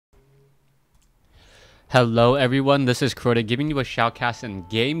Hello everyone, this is Crota giving you a shoutcast in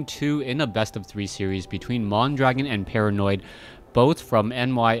Game 2 in a best of 3 series between Mondragon and Paranoid, both from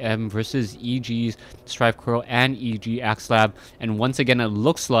MYM versus EG's StarCraft and EG Axlab. And once again, it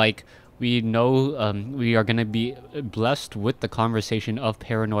looks like we know we are going to be blessed with the conversation of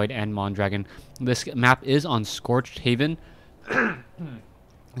Paranoid and Mondragon. This map is on Scorched Haven.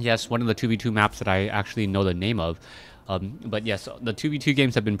 Yes, one of the 2v2 maps that I actually know the name of. But yes, the 2v2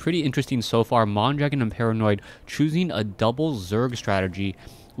 games have been pretty interesting so far. Mondragon and Paranoid choosing a double Zerg strategy,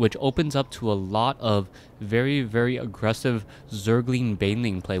 which opens up to a lot of very, very aggressive Zergling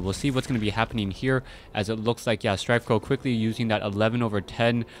Baneling play. We'll see what's going to be happening here, as it looks like, yeah, StarCraft quickly using that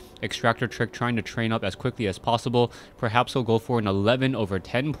 11/10 extractor trick, trying to train up as quickly as possible. Perhaps he'll go for an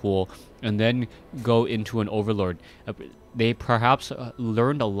 11/10 pool, and then go into an Overlord. They perhaps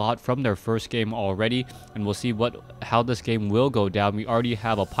learned a lot from their first game already, and we'll see how this game will go down. We already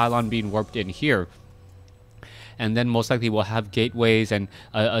have a pylon being warped in here, and then most likely we'll have gateways and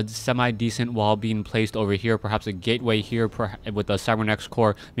a semi-decent wall being placed over here, perhaps a gateway here with the Cybernex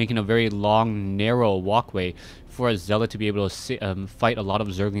core, making a very long, narrow walkway for a Zealot to be able to fight a lot of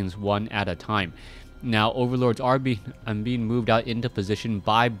Zerglings one at a time. Now, Overlords are being moved out into position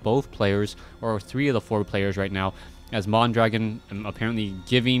by both players, or 3 of the 4 players right now, as Mondragon apparently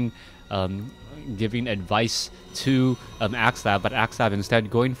giving advice to Axlab, but Axlab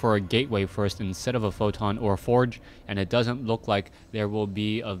instead going for a gateway first instead of a photon or a forge, and it doesn't look like there will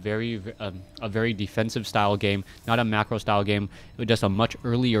be a very defensive style game, not a macro style game, but just a much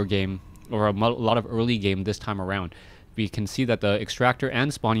earlier game, or a lot of early game this time around. We can see that the extractor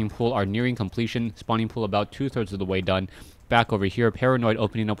and spawning pool are nearing completion. Spawning pool about 2/3 of the way done. Back over here, Paranoid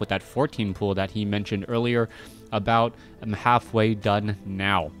opening up with that 14 pool that he mentioned earlier, about halfway done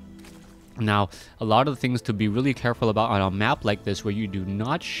now. Now, a lot of the things to be really careful about on a map like this, where you do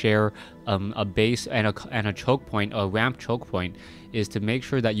not share a base and a choke point, a ramp choke point, is to make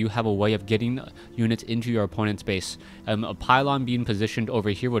sure that you have a way of getting units into your opponent's base. A pylon being positioned over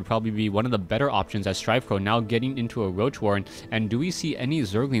here would probably be one of the better options, as StarCraft now getting into a Roach Warren. And do we see any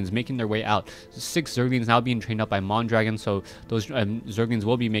Zerglings making their way out? 6 Zerglings now being trained up by Mondragon, so those Zerglings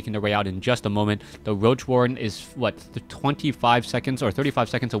will be making their way out in just a moment. The Roach Warren is, what, 25 seconds or 35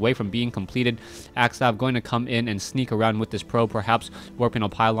 seconds away from being completed. Axlab going to come in and sneak around with this probe, perhaps warping a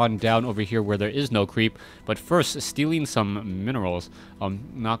pylon down over here where there is no creep, but first stealing some minerals.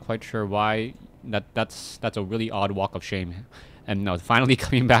 Not quite sure why. That's a really odd walk of shame. And no, finally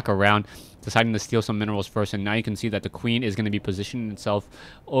coming back around, deciding to steal some minerals first, and now you can see that the Queen is going to be positioning itself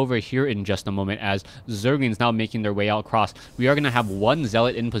over here in just a moment, as Zerglings now making their way out across. We are going to have 1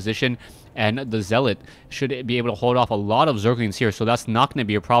 Zealot in position, and the Zealot should be able to hold off a lot of Zerglings here, so that's not going to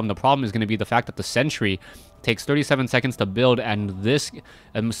be a problem. The problem is going to be the fact that the Sentry takes 37 seconds to build, and this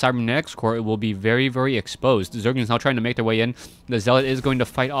Cybernex core will be very, very exposed. Zerglings now trying to make their way in. The Zealot is going to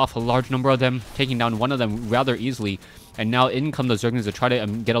fight off a large number of them, taking down one of them rather easily. And now in come the Zerglings to try to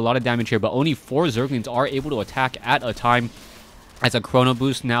get a lot of damage here, but only 4 Zerglings are able to attack at a time, as a Chrono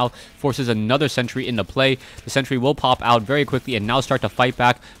Boost now forces another Sentry into play. The Sentry will pop out very quickly and now start to fight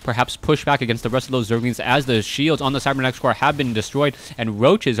back, perhaps push back against the rest of those Zerglings, as the shields on the Cybernex core have been destroyed, and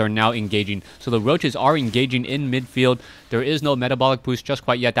Roaches are now engaging. So the Roaches are engaging in midfield. There is no metabolic boost just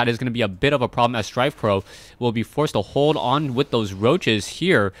quite yet. That is going to be a bit of a problem, as StarCraft will be forced to hold on with those Roaches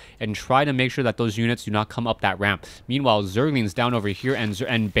here and try to make sure that those units do not come up that ramp. Meanwhile, Zerglings down over here, and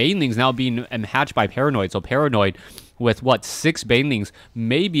Banelings now being hatched by Paranoid. So Paranoid, with what, 6 Banelings,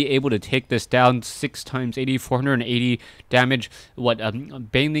 may be able to take this down. 6 times 80, 480 damage. What,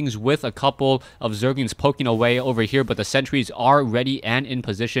 Banelings with a couple of Zerglings poking away over here, but the Sentries are ready and in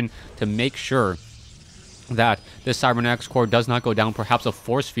position to make sure that this Cybernex core does not go down. Perhaps a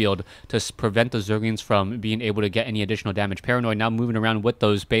force field to prevent the Zerglings from being able to get any additional damage. Paranoid now moving around with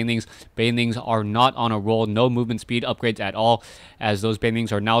those Banelings. Banelings are not on a roll, no movement speed upgrades at all, as those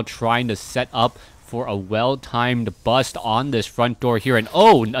Banelings are now trying to set up for a well-timed bust on this front door here. And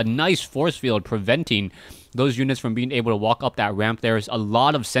oh, a nice force field preventing those units from being able to walk up that ramp. There's a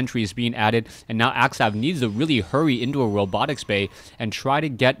lot of Sentries being added, and now Axlab needs to really hurry into a robotics bay and try to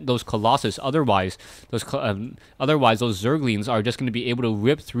get those Colossus. Otherwise those Zerglings are just going to be able to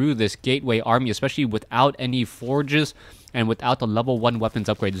rip through this gateway army, especially without any forges and without the level 1 weapons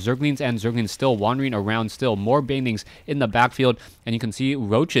upgrade. Zerglings still wandering around, still more Banelings in the backfield, and you can see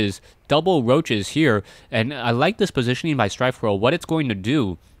Roaches, double Roaches here. And I like this positioning by StarCraft. What it's going to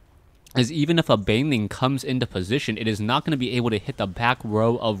do is even if a Baneling comes into position, it is not going to be able to hit the back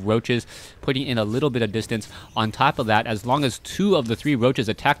row of roaches, putting in a little bit of distance. On top of that, as long as 2 of the 3 roaches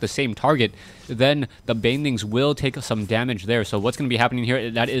attack the same target, then the Banelings will take some damage there. So what's going to be happening here,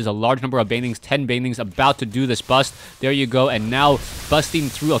 that is a large number of Banelings, 10 Banelings about to do this bust. There you go, and now busting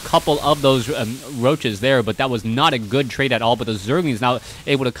through a couple of those roaches there, but that was not a good trade at all. But the Zerglings now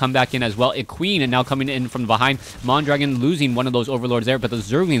able to come back in as well. A Queen and now coming in from behind. Mondragon losing one of those Overlords there, but the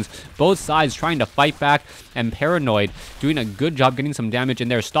Zerglings, both sides trying to fight back, and Paranoid doing a good job getting some damage in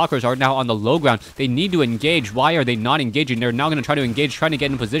there. Stalkers are now on the low ground. They need to engage. Why are they not engaging? They're now going to try to engage, trying to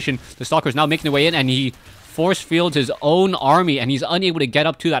get in position. The Stalkers now making their way in, and he force fields his own army, and he's unable to get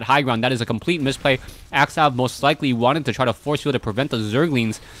up to that high ground. That is a complete misplay. Axav most likely wanted to try to force field to prevent the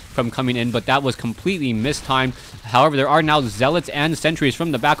Zerglings from coming in, but that was completely mistimed. However, there are now Zealots and Sentries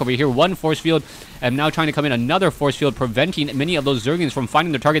from the back over here. One force field, and now trying to come in another force field, preventing many of those Zerglings from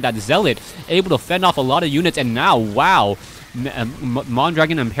finding their target. That Zealot able to fend off a lot of units, and now, wow,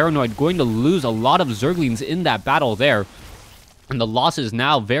 Mondragon and Paranoid going to lose a lot of Zerglings in that battle there. And the loss is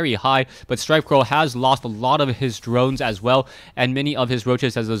now very high, but Stripecrow has lost a lot of his drones as well, and many of his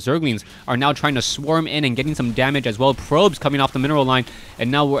roaches, as the Zerglings are now trying to swarm in and getting some damage as well. Probes coming off the mineral line,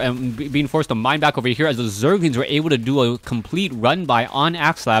 and now we're being forced to mine back over here as the Zerglings were able to do a complete run-by on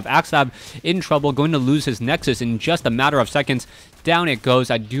Axlab. Axlab in trouble, going to lose his Nexus in just a matter of seconds. Down it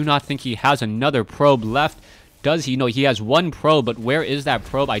goes. I do not think he has another probe left. Does he? No, he has one probe, but where is that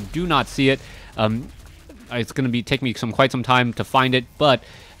probe? I do not see it. It's going to take me quite some time to find it, but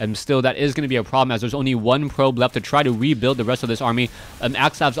still that is going to be a problem as there's only one probe left to try to rebuild the rest of this army.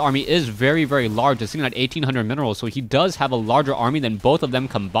 Axav's army is very, very large. It's sitting at 1,800 minerals, so he does have a larger army than both of them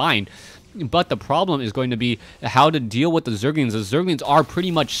combined. But the problem is going to be how to deal with the Zerglings. The Zerglings are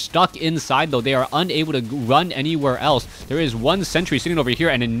pretty much stuck inside, though. They are unable to run anywhere else. There is one sentry sitting over here,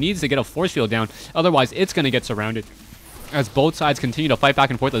 and it needs to get a force field down. Otherwise, it's going to get surrounded. As both sides continue to fight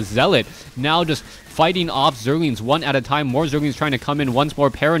back and forth, the Zealot now just fighting off Zerglings one at a time. More Zerglings trying to come in. Once more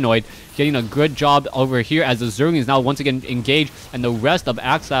Paranoid getting a good job over here as the Zerglings now once again engage, and the rest of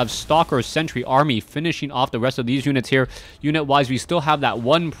Axav's Stalker Sentry army finishing off the rest of these units here. Unit-wise, we still have that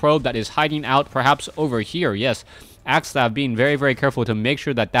one probe that is hiding out perhaps over here. Yes, Axav being very, very careful to make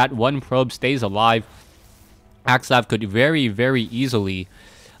sure that that one probe stays alive. Axav could very, very easily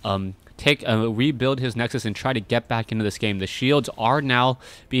rebuild his Nexus and try to get back into this game. The shields are now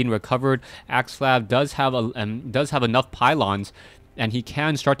being recovered. Axlav does have enough pylons, and he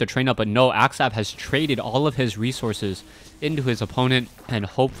can start to train up, but no, Axav has traded all of his resources into his opponent, and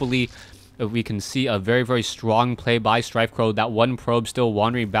hopefully we can see a very, very strong play by Stripecrow. That one probe still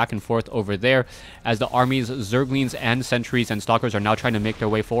wandering back and forth over there as the armies, Zerglings and Sentries and Stalkers are now trying to make their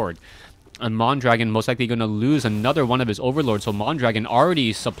way forward. And Mondragon most likely going to lose another one of his Overlords. So Mondragon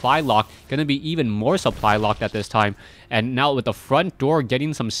already supply locked, going to be even more supply locked at this time. And now with the front door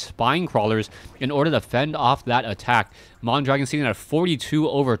getting some Spine Crawlers in order to fend off that attack. Mondragon sitting at 42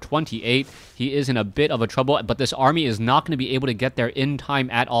 over 28. He is in a bit of a trouble, but this army is not going to be able to get there in time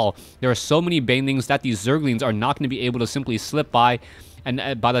at all. There are so many Banelings that these Zerglings are not going to be able to simply slip by.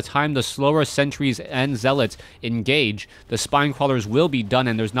 And by the time the slower Sentries and Zealots engage, the Spine Crawlers will be done,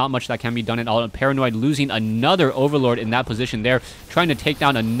 and there's not much that can be done at all. Paranoid losing another Overlord in that position there, trying to take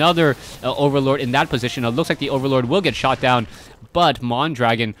down another Overlord in that position. It looks like the Overlord will get shot down, but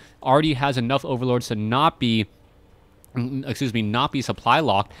Mondragon already has enough Overlords to not be supply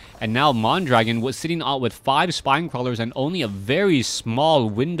locked, and now Mondragon was sitting out with 5 Spine Crawlers and only a very small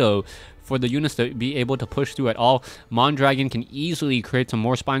window for the units to be able to push through at all. Mondragon can easily create some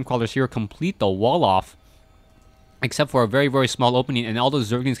more Spine Crawlers here, complete the wall off, except for a very, very small opening, and all the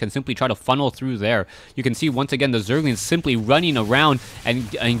Zerglings can simply try to funnel through there. You can see once again the Zerglings simply running around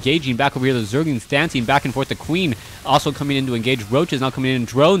and engaging back over here. The Zerglings dancing back and forth. The Queen also coming in to engage. Roaches now coming in.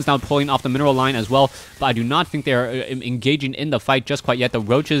 Drones now pulling off the mineral line as well, but I do not think they're engaging in the fight just quite yet. The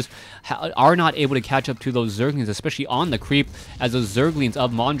Roaches are not able to catch up to those Zerglings, especially on the creep, as the Zerglings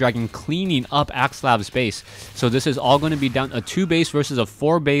of Mondragon cleaning up Axlav's base. So this is all going to be down a 2-base versus a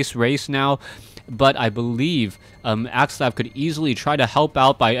 4-base race now. But I believe Axlav could easily try to help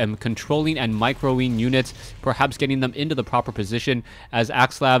out by controlling and microing units, perhaps getting them into the proper position, as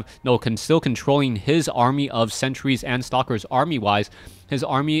Axlav, still controlling his army of Sentries and Stalkers army-wise. His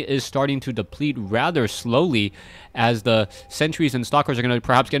army is starting to deplete rather slowly, as the Sentries and Stalkers are going to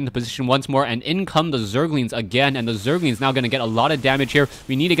perhaps get into position once more, and in come the Zerglings again, and the Zerglings now going to get a lot of damage here.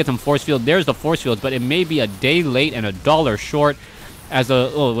 We need to get some force field. There's the force fields, but it may be a day late and $1 short. As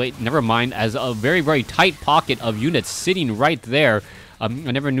a very, very tight pocket of units sitting right there.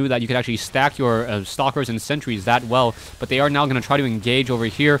 I never knew that you could actually stack your stalkers and sentries that well, but they are now going to try to engage over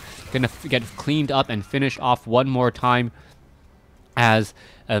here, going to get cleaned up and finish off one more time, as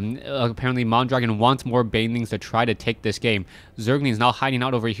apparently Mondragon wants more Banelings to try to take this game. Zerglings now hiding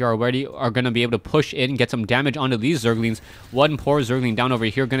out over here already are going to be able to push in, get some damage onto these Zerglings. One poor Zergling down over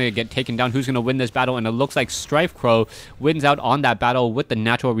here, going to get taken down. Who's going to win this battle? And it looks like Strifecrow wins out on that battle with the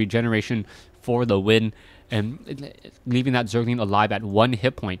natural regeneration for the win, and leaving that Zergling alive at 1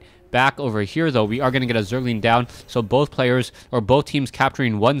 hit point. Back over here, though, we are going to get a Zergling down, so both players, or both teams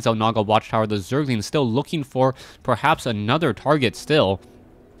capturing one Xel'Naga Watchtower. The Zergling still looking for perhaps another target still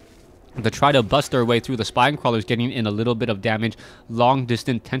to try to bust their way through. The Spine Crawlers getting in a little bit of damage. Long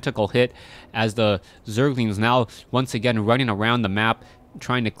distance tentacle hit as the Zerglings now once again running around the map,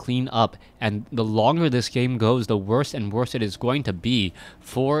 trying to clean up. And the longer this game goes, the worse and worse it is going to be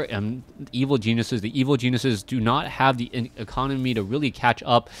for Evil Geniuses. The Evil Geniuses do not have the economy to really catch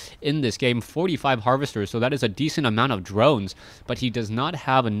up in this game. 45 Harvesters, so that is a decent amount of drones, but he does not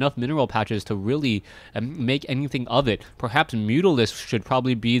have enough mineral patches to really make anything of it. Perhaps Mutalisk should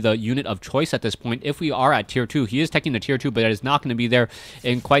probably be the unit of choice at this point if we are at tier 2. He is taking the tier 2, but it is not going to be there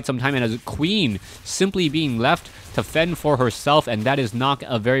in quite some time, and as a Queen simply being left to fend for herself, and that is not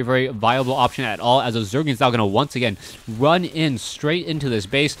a very, very viable option at all, as a Zerglings is now going to once again run in straight into this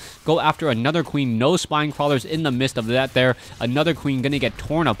base, go after another Queen. No Spine Crawlers in the midst of that there. Another Queen going to get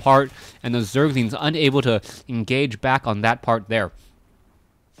torn apart, and the Zerglings unable to engage back on that part there.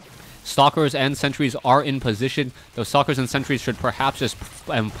 Stalkers and sentries are in position. Those stalkers and sentries should perhaps just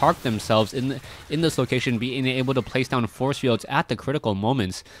park themselves in this location, being able to place down force fields at the critical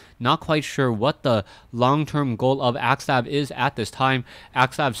moments. Not quite sure what the long-term goal of Axav is at this time.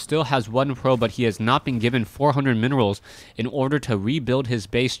 Axav still has 1 pro, but he has not been given 400 minerals in order to rebuild his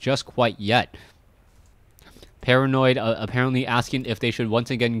base just quite yet. Paranoid apparently asking if they should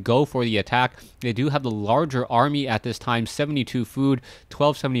once again go for the attack. They do have the larger army at this time, 72 food,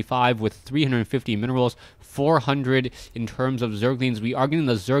 1275 with 350 minerals, 400 in terms of Zerglings. We are getting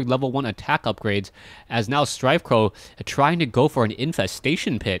the Zerg level 1 attack upgrades, as now Strifecrow trying to go for an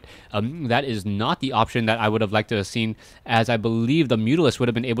infestation pit. That is not the option that I would have liked to have seen, as I believe the Mutalisk would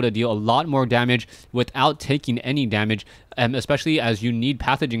have been able to deal a lot more damage without taking any damage, especially as you need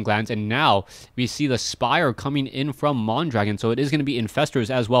pathogen glands. And now we see the Spire coming in from Mondragon, so it is going to be Infestors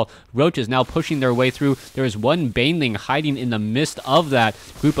as well. Roaches now pushing their way through. There is one Baneling hiding in the midst of that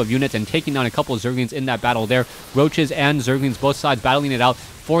group of units and taking down a couple of Zerglings in that battle there. Roaches and Zerglings, both sides battling it out.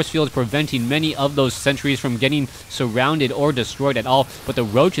 Force fields preventing many of those sentries from getting surrounded or destroyed at all, but the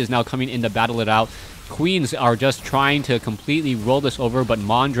Roaches now coming in to battle it out. Queens are just trying to completely roll this over, but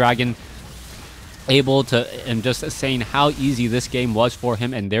Mondragon able to, and just saying how easy this game was for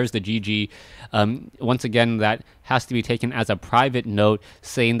him, and there's the GG. Once again, that has to be taken as a private note,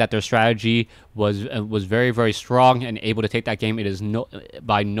 saying that their strategy was very, very strong and able to take that game. It is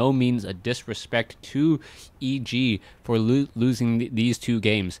by no means a disrespect to EG for losing these 2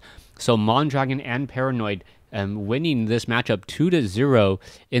 games. So Mondragon and Paranoid winning this matchup 2-0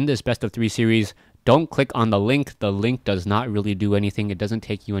 in this best of 3 series. Don't click on the link. The link does not really do anything. It doesn't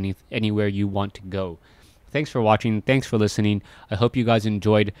take you anywhere you want to go. Thanks for watching. Thanks for listening. I hope you guys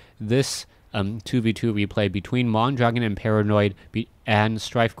enjoyed this 2v2 replay between Mondragon and Paranoid and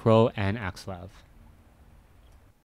Strifecrow and Axlav.